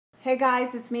Hey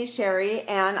guys, it's me, Sherry,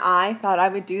 and I thought I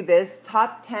would do this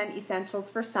top 10 essentials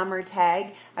for summer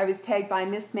tag. I was tagged by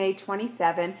Miss May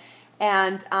 27,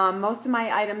 and most of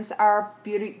my items are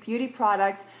beauty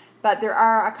products, but there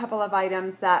are a couple of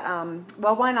items that,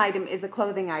 well, one item is a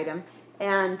clothing item,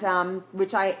 and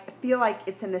which I feel like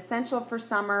it's an essential for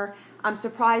summer. I'm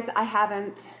surprised I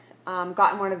haven't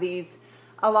gotten one of these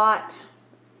a lot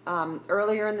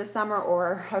earlier in the summer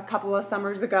or a couple of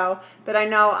summers ago, but I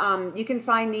know you can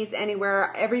find these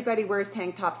anywhere. Everybody wears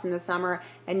tank tops in the summer,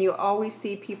 and you always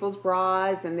see people's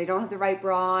bras and they don't have the right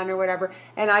bra on or whatever,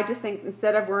 and I just think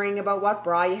instead of worrying about what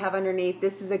bra you have underneath,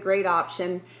 this is a great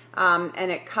option,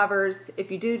 and it covers,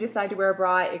 if you do decide to wear a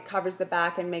bra, it covers the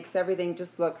back and makes everything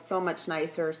just look so much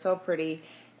nicer, so pretty.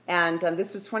 And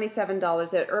this was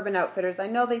 $27 at Urban Outfitters. I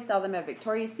know they sell them at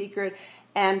Victoria's Secret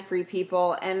and Free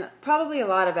People and probably a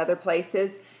lot of other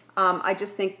places. I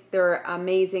just think they're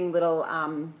amazing little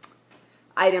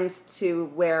items to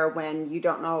wear when you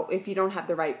don't know, if you don't have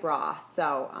the right bra.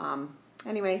 So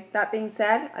anyway, that being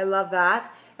said, I love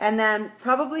that. And then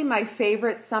probably my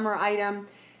favorite summer item,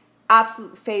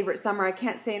 absolute favorite summer, I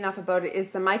can't say enough about it,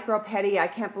 is the Micro Pedi. I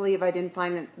can't believe I didn't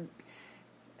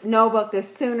know about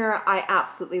this sooner. I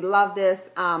absolutely love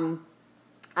this.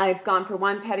 I've gone for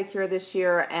one pedicure this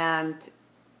year and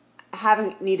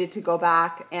haven't needed to go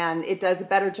back, and it does a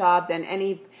better job than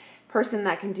any person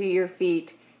that can do your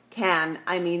feet can.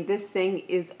 I mean, this thing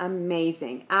is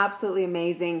amazing, absolutely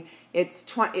amazing. It's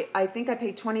I think I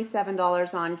paid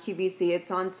 $27 on QVC.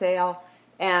 It's on sale,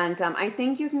 and I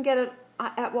think you can get it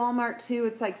at Walmart too.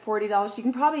 It's like $40. You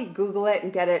can probably Google it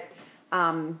and get it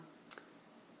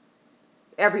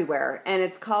everywhere, and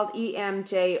it's called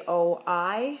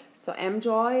Emjoi, so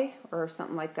Emjoi or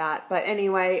something like that. But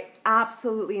anyway,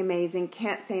 absolutely amazing.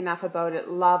 Can't say enough about it.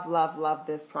 Love, love, love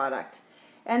this product.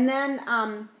 And then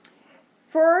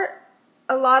for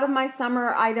a lot of my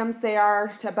summer items, they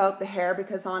are about the hair,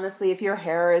 because honestly, if your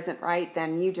hair isn't right,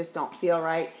 then you just don't feel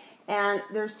right. And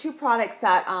there's two products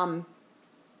that I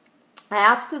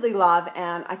absolutely love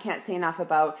and I can't say enough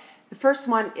about. The first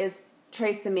one is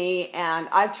Tresemme, and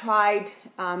I've tried,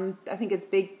 I think it's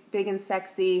Big and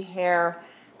Sexy Hair.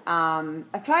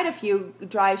 I've tried a few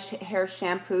dry hair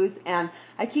shampoos, and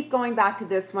I keep going back to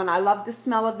this one. I love the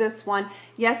smell of this one.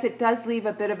 Yes, it does leave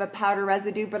a bit of a powder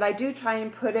residue, but I do try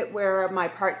and put it where my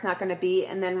part's not going to be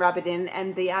and then rub it in,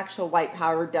 and the actual white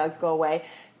powder does go away.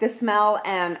 The smell,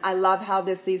 and I love how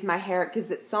this leaves my hair. It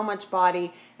gives it so much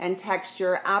body and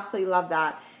texture. Absolutely love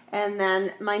that. And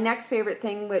then my next favorite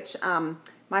thing, which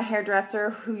my hairdresser,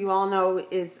 who you all know,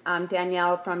 is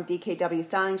Danielle from DKW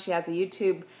Styling. She has a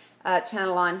YouTube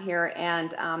channel on here,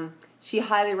 and she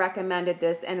highly recommended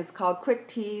this, and it's called Quick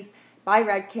Tease by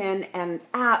Redkin, and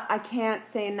I can't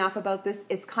say enough about this.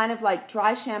 It's kind of like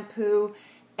dry shampoo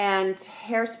and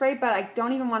hairspray, but I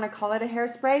don't even want to call it a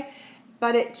hairspray,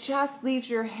 but it just leaves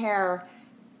your hair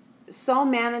so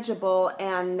manageable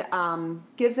and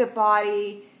gives it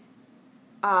body,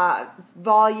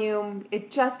 volume.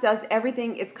 It just does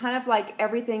everything. It's kind of like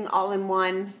everything all in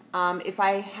one. If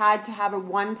I had to have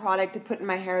one product to put in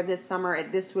my hair this summer,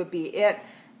 this would be it.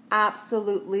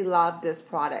 Absolutely love this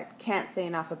product. Can't say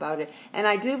enough about it. And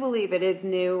I do believe it is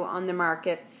new on the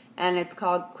market, and it's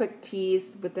called Quick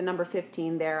Tease with the number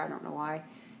 15 there. I don't know why.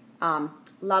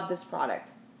 Love this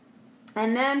product.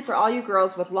 And then for all you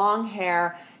girls with long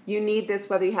hair, you need this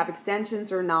whether you have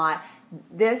extensions or not.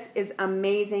 This is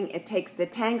amazing. It takes the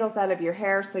tangles out of your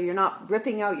hair, so you're not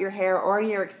ripping out your hair or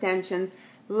your extensions.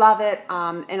 Love it.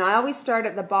 And I always start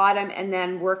at the bottom and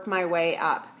then work my way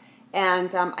up.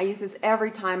 And I use this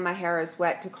every time my hair is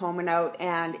wet to comb it out.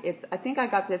 And I think I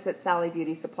got this at Sally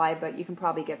Beauty Supply, but you can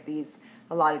probably get these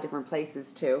a lot of different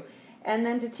places too. And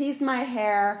then to tease my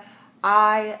hair,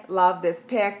 I love this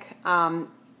pick.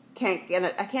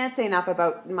 I can't say enough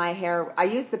about my hair. I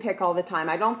use the pick all the time.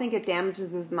 I don't think it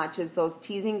damages as much as those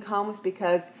teasing combs,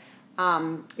 because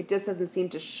it just doesn't seem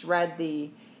to shred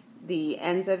the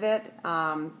ends of it.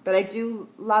 But I do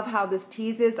love how this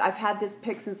teases. I've had this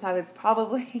pick since I was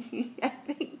probably, I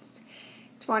think,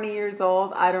 20 years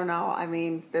old. I don't know. I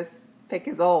mean, this pick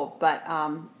is old, but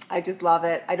I just love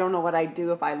it. I don't know what I'd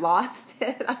do if I lost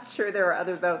it. I'm sure there are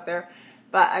others out there,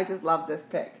 but I just love this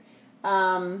pick.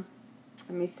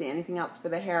 Let me see, anything else for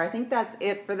the hair? I think that's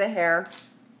it for the hair.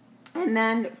 And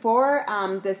then for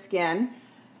the skin,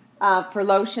 for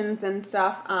lotions and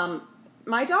stuff,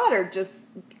 my daughter just,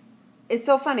 it's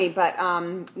so funny, but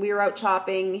we were out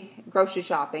shopping, grocery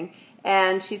shopping,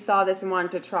 and she saw this and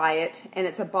wanted to try it. And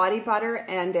it's a body butter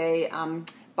and a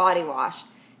body wash.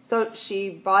 So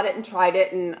she bought it and tried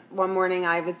it, and one morning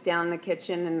I was down in the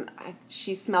kitchen, and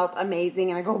she smelled amazing,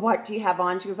 and I go, what do you have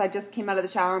on? She goes, I just came out of the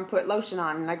shower and put lotion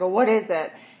on, and I go, what is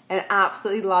it? And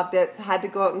absolutely loved it, so I had to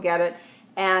go out and get it,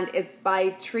 and it's by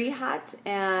Tree Hut,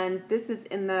 and this is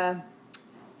in the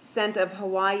scent of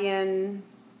Hawaiian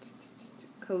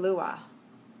Kahlua,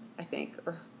 I think,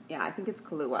 or yeah, I think it's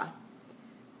Kahlua.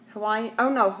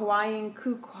 Hawaiian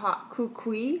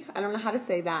Kukui. I don't know how to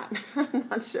say that. I'm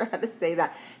not sure how to say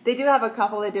that. They do have a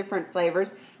couple of different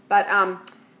flavors, but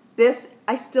this,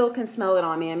 I still can smell it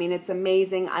on me. I mean, it's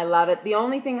amazing. I love it. The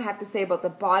only thing I have to say about the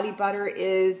body butter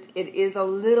is it is a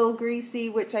little greasy,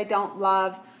 which I don't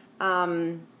love.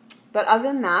 But other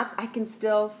than that, I can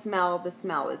still smell the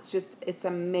smell. It's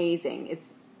amazing.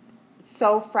 It's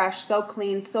so fresh, so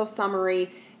clean, so summery.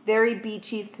 Very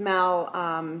beachy smell.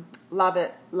 Love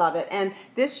it, love it. And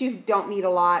this you don't need a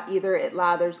lot either. It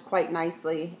lathers quite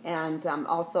nicely, and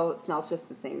also it smells just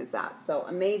the same as that. So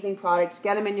amazing products.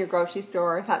 Get them in your grocery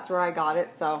store. That's where I got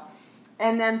it. So,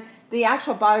 and then the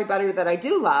actual body butter that I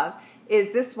do love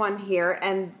is this one here.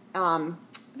 And I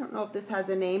don't know if this has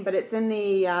a name, but it's in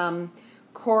the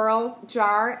coral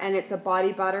jar, and it's a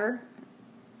body butter.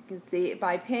 You can see it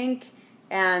by Pink,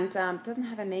 and it doesn't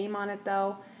have a name on it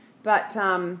though. But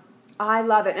I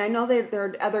love it. And I know there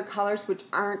are other colors which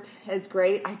aren't as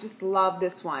great. I just love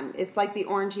this one. It's like the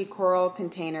orangey coral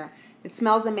container. It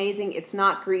smells amazing. It's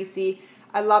not greasy.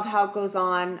 I love how it goes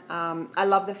on. I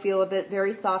love the feel of it.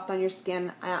 Very soft on your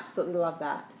skin. I absolutely love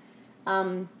that.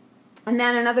 And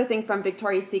then another thing from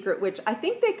Victoria's Secret, which I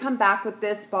think they come back with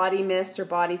this body mist or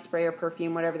body spray or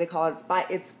perfume, whatever they call it.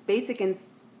 It's Basic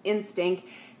Instinct.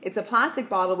 It's a plastic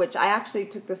bottle, which I actually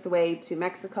took this away to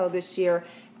Mexico this year,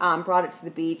 brought it to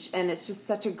the beach, and it's just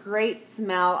such a great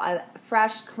smell,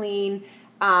 fresh, clean,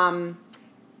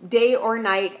 day or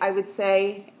night, I would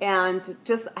say, and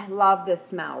just, I love this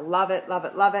smell. Love it, love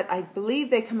it, love it. I believe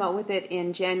they come out with it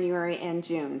in January and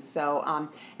June, so,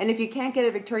 and if you can't get it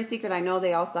at Victoria's Secret, I know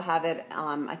they also have it,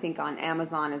 I think, on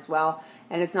Amazon as well,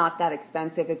 and it's not that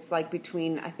expensive. It's like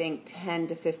between, I think, $10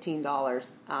 to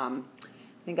 $15.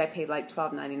 I think I paid like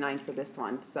 $12.99 for this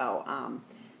one. So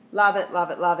love it,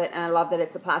 love it, love it. And I love that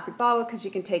it's a plastic bottle because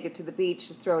you can take it to the beach,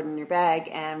 just throw it in your bag,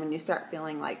 and when you start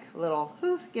feeling like a little,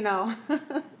 you know,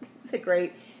 it's a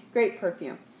great, great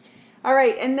perfume. All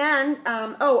right, and then,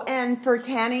 and for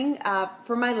tanning,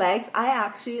 for my legs,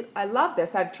 I love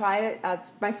this. I've tried it.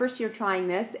 It's my first year trying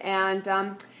this,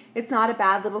 and it's not a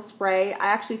bad little spray. I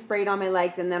actually spray it on my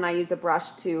legs, and then I use a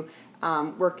brush to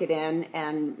work it in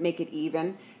and make it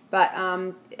even. But,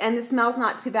 and the smell's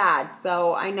not too bad.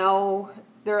 So I know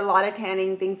there are a lot of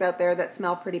tanning things out there that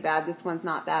smell pretty bad. This one's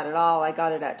not bad at all. I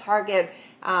got it at Target.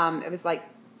 It was like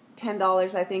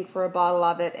 $10, I think, for a bottle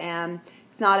of it. And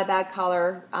it's not a bad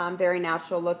color, very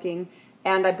natural looking.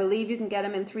 And I believe you can get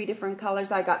them in 3 different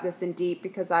colors. I got this in deep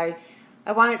because I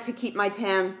wanted to keep my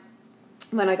tan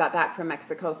when I got back from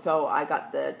Mexico. So I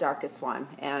got the darkest one.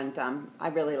 And I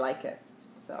really like it.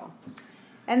 So...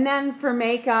 And then for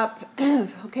makeup,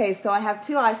 okay, so I have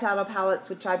 2 eyeshadow palettes,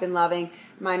 which I've been loving.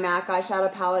 My MAC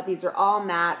eyeshadow palette, these are all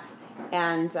mattes,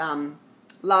 and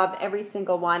love every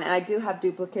single one. And I do have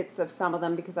duplicates of some of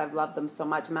them because I've loved them so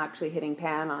much. I'm actually hitting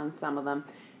pan on some of them.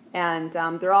 And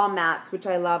they're all mattes, which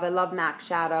I love. I love MAC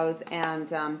shadows,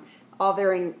 and all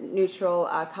very neutral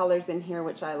colors in here,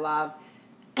 which I love.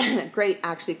 Great,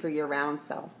 actually, for year-round,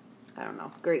 so I don't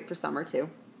know. Great for summer, too.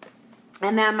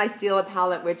 And then my Stilla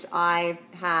palette, which I've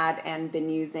had and been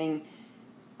using.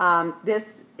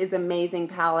 This is amazing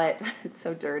palette. It's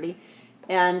so dirty.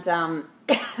 And,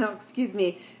 excuse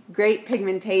me, great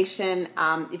pigmentation.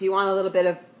 If you want a little bit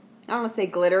of, I don't want to say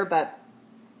glitter, but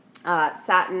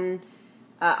satin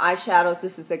eyeshadows,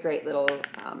 this is a great little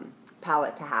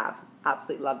palette to have.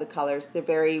 Absolutely love the colors. They're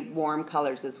very warm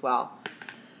colors as well.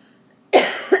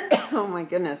 Oh my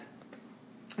goodness.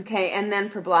 Okay, and then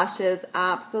for blushes,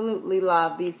 absolutely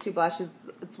love these 2 blushes.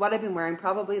 It's what I've been wearing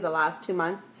probably the last 2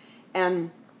 months.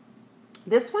 And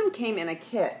this one came in a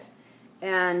kit.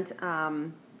 And, let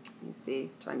me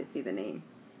see, trying to see the name.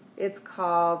 It's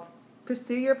called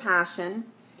Pursue Your Passion.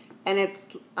 And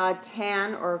it's a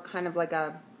tan, or kind of like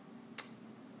a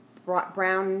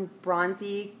brown,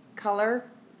 bronzy color.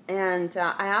 And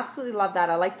I absolutely love that.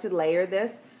 I like to layer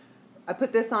this. I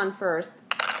put this on first.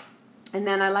 And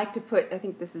then I like to put, I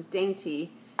think this is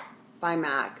Dainty by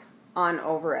MAC, on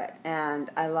over it. And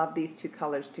I love these 2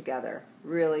 colors together.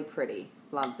 Really pretty.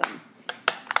 Love them.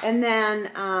 And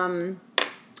then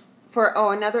for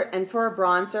a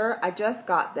bronzer, I just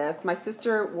got this. My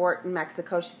sister wore it in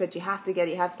Mexico. She said, you have to get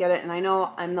it, you have to get it. And I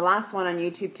know I'm the last one on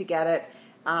YouTube to get it.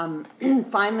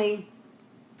 Finally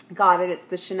got it. It's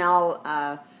the Chanel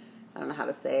I don't know how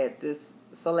to say it, this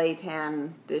Soleil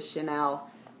Tan De Chanel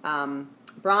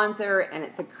bronzer, and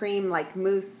it's a cream like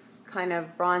mousse kind of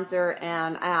bronzer,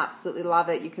 and I absolutely love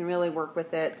it. You can really work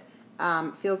with it.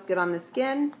 Feels good on the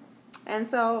skin, and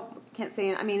so can't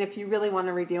say, I mean, if you really want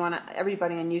to review on it,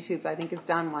 everybody on YouTube I think has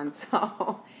done one,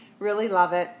 so really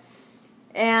love it.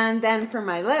 And then for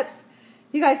my lips,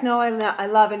 you guys know I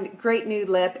love a great nude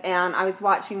lip, and I was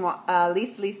watching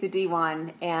Lisa D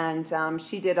one, and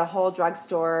she did a whole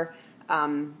drugstore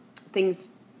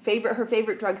her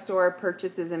favorite drugstore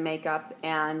purchases and makeup,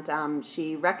 and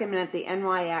she recommended the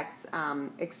NYX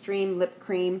Xtreme lip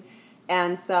cream.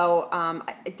 And so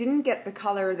I didn't get the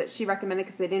color that she recommended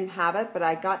because they didn't have it, but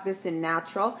I got this in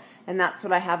natural, and that's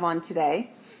what I have on today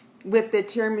with the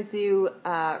Tiramisu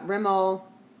Rimmel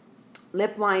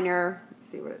lip liner. Let's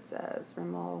see what it says.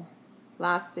 Rimmel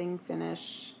lasting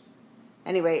finish.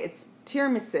 Anyway, it's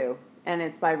Tiramisu, and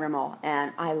it's by Rimmel,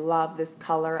 and I love this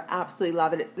color. Absolutely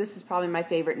love it. This is probably my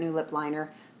favorite new lip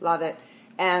liner. Love it.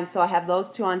 And so I have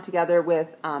those two on together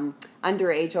with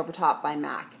Underage Over Top by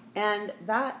MAC. And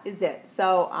that is it.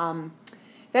 So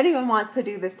if anyone wants to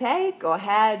do this tag, go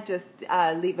ahead. Just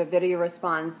leave a video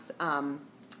response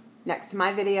next to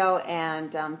my video,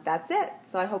 and that's it.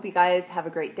 So I hope you guys have a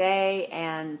great day.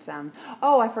 And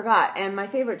oh, I forgot. And my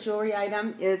favorite jewelry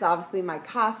item is obviously my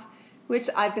cuff, which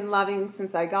I've been loving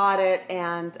since I got it.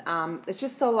 And it's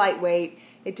just so lightweight.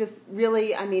 It just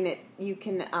really, I mean, you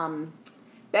can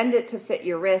bend it to fit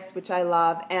your wrist, which I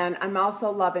love. And I'm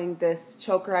also loving this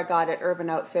choker I got at Urban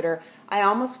Outfitter. I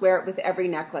almost wear it with every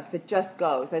necklace. It just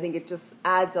goes. I think it just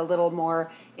adds a little more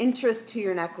interest to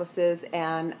your necklaces,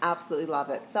 and absolutely love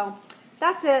it. So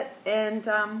that's it, and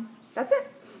that's it.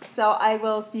 So I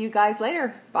will see you guys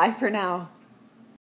later. Bye for now.